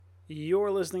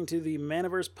You're listening to the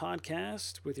Maniverse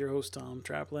podcast with your host Tom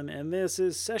Traplin, and this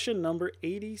is session number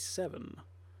 87.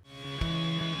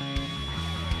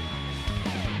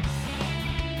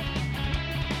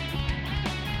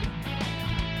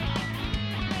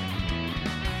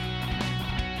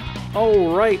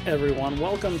 All right, everyone,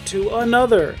 welcome to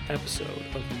another episode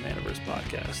of the Maniverse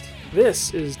podcast.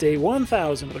 This is day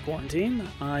 1000 of the quarantine.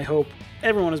 I hope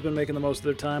everyone has been making the most of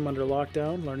their time under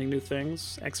lockdown, learning new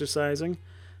things, exercising,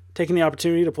 taking the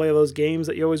opportunity to play those games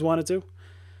that you always wanted to.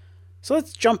 So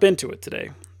let's jump into it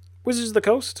today. Wizards of the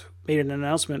Coast made an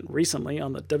announcement recently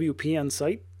on the WPN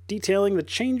site detailing the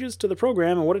changes to the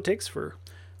program and what it takes for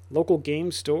local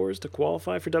game stores to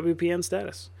qualify for WPN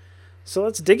status. So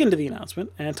let's dig into the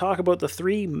announcement and talk about the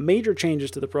three major changes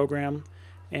to the program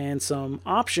and some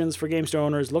options for game store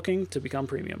owners looking to become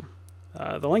premium.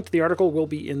 The link to the article will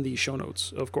be in the show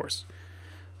notes, of course.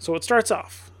 So it starts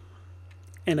off,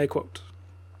 and I quote,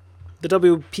 "The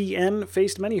WPN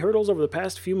faced many hurdles over the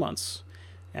past few months.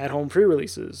 At-home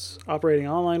pre-releases, operating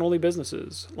online-only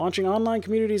businesses, launching online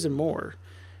communities, and more.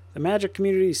 The Magic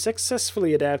community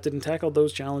successfully adapted and tackled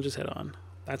those challenges head-on.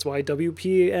 That's why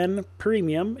WPN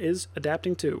Premium is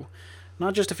adapting too,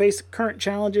 not just to face current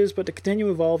challenges, but to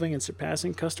continue evolving and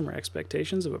surpassing customer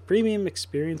expectations of a premium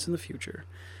experience in the future.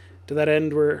 To that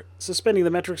end, we're suspending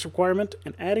the metrics requirement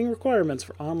and adding requirements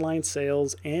for online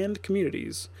sales and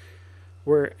communities.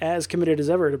 We're as committed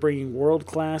as ever to bringing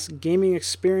world-class gaming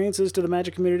experiences to the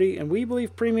Magic community, and we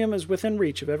believe Premium is within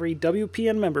reach of every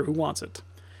WPN member who wants it.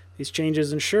 These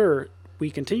changes ensure we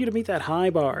continue to meet that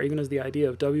high bar, even as the idea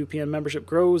of WPN membership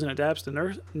grows and adapts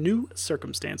to new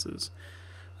circumstances.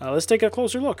 Let's take a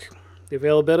closer look. The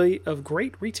availability of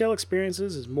great retail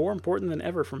experiences is more important than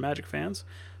ever for Magic fans,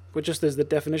 but just as the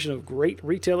definition of great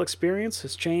retail experience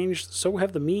has changed, so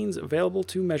have the means available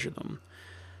to measure them.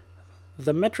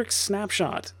 The metrics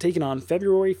snapshot, taken on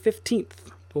February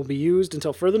 15th, will be used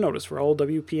until further notice for all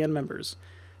WPN members.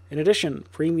 In addition,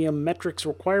 premium metrics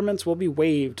requirements will be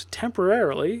waived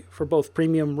temporarily for both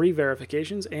premium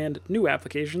re-verifications and new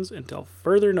applications until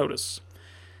further notice.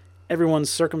 Everyone's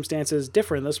circumstances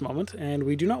differ in this moment, and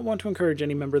we do not want to encourage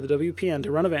any member of the WPN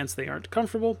to run events they aren't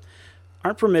comfortable,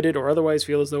 aren't permitted, or otherwise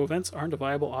feel as though events aren't a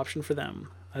viable option for them.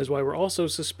 That is why we're also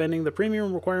suspending the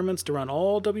premium requirements to run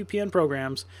all WPN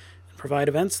programs and provide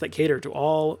events that cater to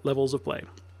all levels of play."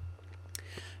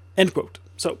 End quote.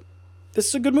 So, this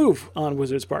is a good move on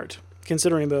Wizards' part,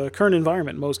 considering the current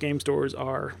environment most game stores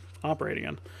are operating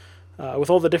in. With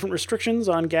all the different restrictions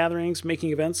on gatherings,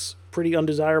 making events pretty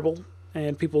undesirable,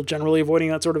 and people generally avoiding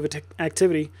that sort of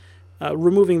activity,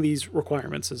 removing these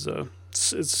requirements is a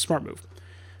smart move.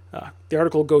 The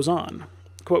article goes on,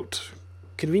 quote,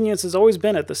 "Convenience has always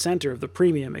been at the center of the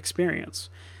premium experience,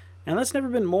 and that's never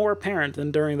been more apparent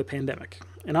than during the pandemic.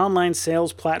 An online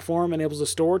sales platform enables a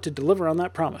store to deliver on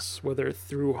that promise, whether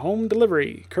through home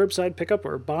delivery, curbside pickup,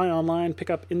 or buy online,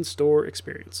 pickup in-store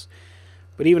experience.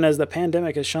 But even as the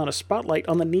pandemic has shone a spotlight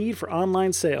on the need for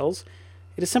online sales,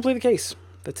 it is simply the case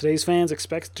that today's fans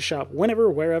expect to shop whenever,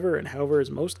 wherever, and however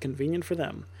is most convenient for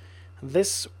them.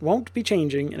 This won't be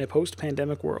changing in a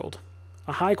post-pandemic world.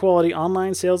 A high-quality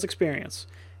online sales experience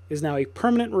is now a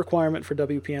permanent requirement for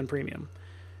WPN Premium.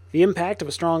 The impact of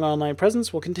a strong online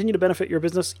presence will continue to benefit your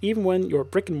business even when your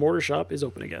brick-and-mortar shop is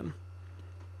open again."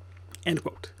 End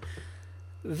quote.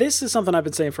 This is something I've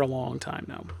been saying for a long time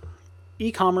now.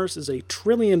 E-commerce is a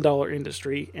trillion-dollar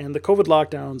industry, and the COVID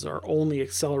lockdowns are only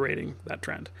accelerating that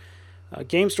trend.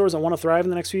 Game stores that want to thrive in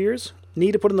the next few years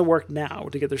need to put in the work now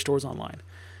to get their stores online.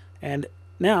 And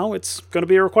now it's going to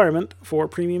be a requirement for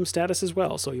premium status as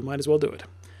well, so you might as well do it.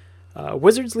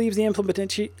 Wizards leaves the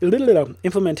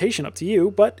implementation up to you,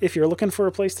 but if you're looking for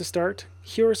a place to start,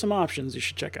 here are some options you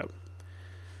should check out.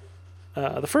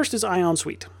 The first is Ion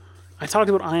Suite. I talked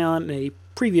about Ion in a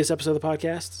previous episode of the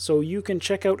podcast, so you can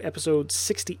check out episode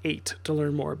 68 to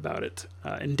learn more about it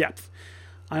in depth.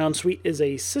 Ion Suite is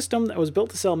a system that was built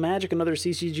to sell Magic and other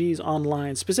CCGs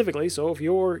online specifically, so if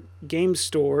your game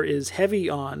store is heavy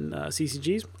on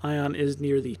CCGs, Ion is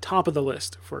near the top of the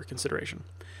list for consideration.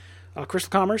 Crystal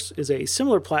Commerce is a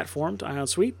similar platform to Ion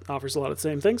Suite, offers a lot of the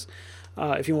same things,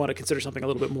 if you want to consider something a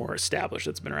little bit more established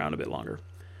that's been around a bit longer.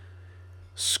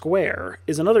 Square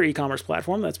is another e-commerce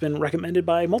platform that's been recommended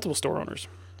by multiple store owners.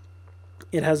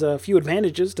 It has a few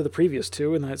advantages to the previous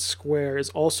two, in that Square is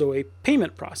also a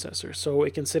payment processor, so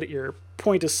it can sit at your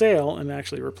point of sale and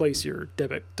actually replace your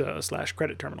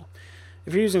debit/credit terminal.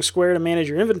 If you're using Square to manage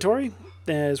your inventory,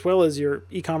 as well as your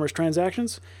e-commerce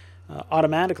transactions,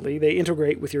 automatically they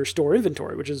integrate with your store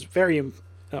inventory, which is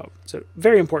it's a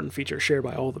very important feature shared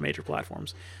by all the major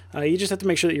platforms. You just have to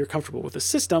make sure that you're comfortable with the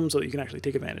system so that you can actually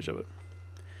take advantage of it.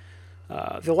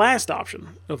 The last option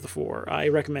of the four I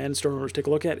recommend store owners take a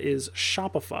look at is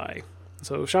Shopify.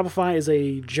 So Shopify is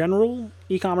a general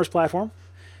e-commerce platform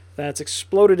that's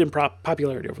exploded in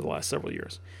popularity over the last several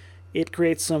years. It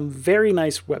creates some very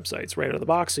nice websites right out of the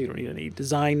box, so you don't need any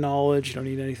design knowledge, you don't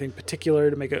need anything particular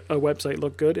to make a website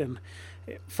look good. And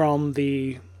from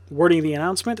the wording of the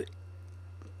announcement,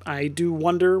 I do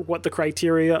wonder what the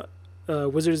criteria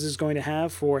Wizards is going to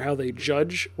have for how they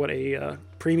judge what a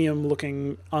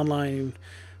premium-looking online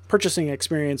purchasing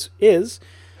experience is.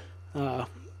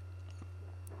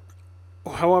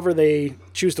 However they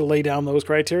choose to lay down those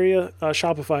criteria,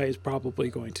 Shopify is probably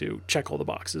going to check all the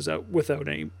boxes out without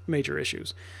any major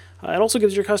issues. It also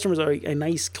gives your customers a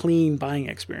nice, clean buying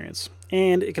experience.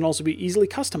 And it can also be easily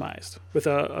customized with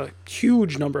a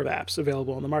huge number of apps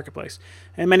available on the marketplace,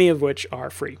 and many of which are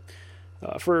free.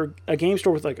 For a game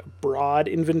store with like a broad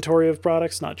inventory of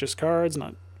products, not just cards,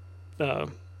 not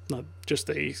just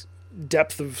a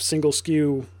depth of single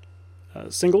SKU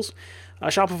singles,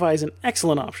 Shopify is an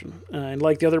excellent option. And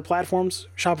like the other platforms,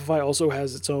 Shopify also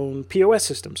has its own POS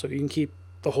system, so you can keep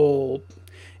the whole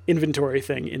inventory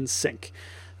thing in sync.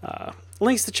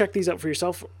 Links to check these out for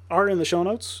yourself are in the show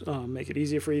notes. Make it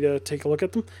easier for you to take a look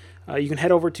at them. You can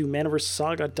head over to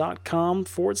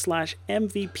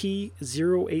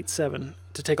manaversaga.com/MVP087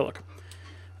 to take a look.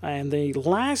 And the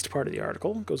last part of the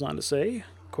article goes on to say,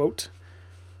 quote,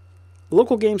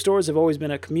 "Local game stores have always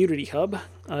been a community hub,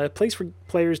 a place for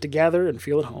players to gather and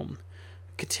feel at home.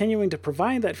 Continuing to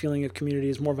provide that feeling of community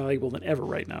is more valuable than ever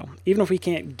right now, even if we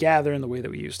can't gather in the way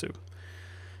that we used to.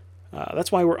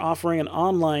 That's why we're offering an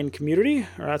online community,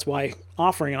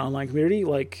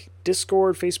 like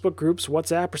Discord, Facebook groups,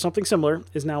 WhatsApp, or something similar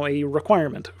is now a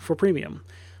requirement for premium.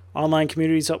 Online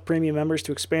communities help premium members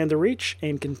to expand their reach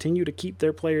and continue to keep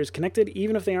their players connected,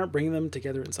 even if they aren't bringing them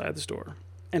together inside the store."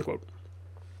 End quote.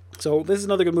 So this is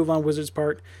another good move on Wizards'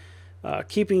 part.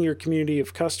 Keeping your community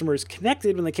of customers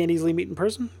connected when they can't easily meet in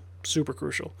person, super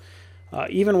crucial.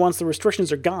 Even once the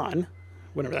restrictions are gone,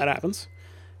 whenever that happens,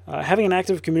 having an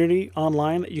active community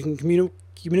online that you can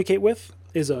communicate with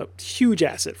is a huge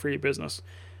asset for your business,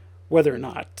 whether or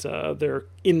not they're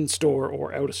in-store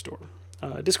or out-of-store.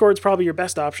 Discord's probably your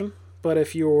best option, but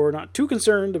if you're not too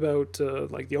concerned about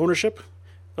like the ownership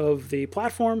of the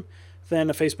platform, then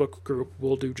a Facebook group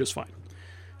will do just fine.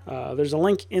 There's a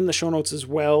link in the show notes as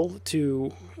well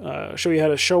to show you how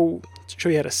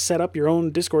to set up your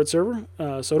own Discord server.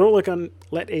 So don't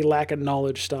let a lack of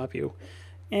knowledge stop you.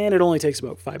 And it only takes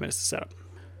about 5 minutes to set up.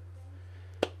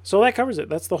 So that covers it.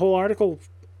 That's the whole article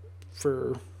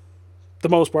for the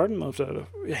most part. Most a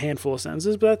handful of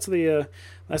sentences, but that's the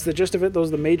gist of it. Those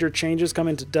are the major changes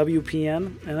coming to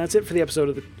WPN, and that's it for the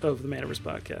episode of the Manaverse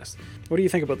podcast. What do you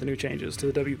think about the new changes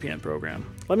to the WPN program?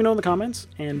 Let me know in the comments,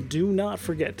 and do not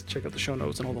forget to check out the show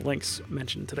notes and all the links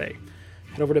mentioned today.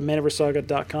 Head over to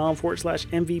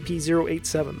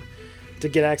manaversaga.com/MVP087 to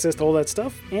get access to all that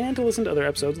stuff and to listen to other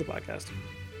episodes of the podcast.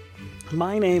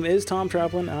 My name is Tom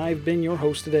Traplin. I've been your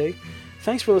host today.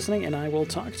 Thanks for listening, and I will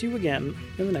talk to you again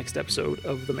in the next episode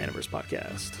of the Manaverse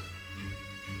podcast.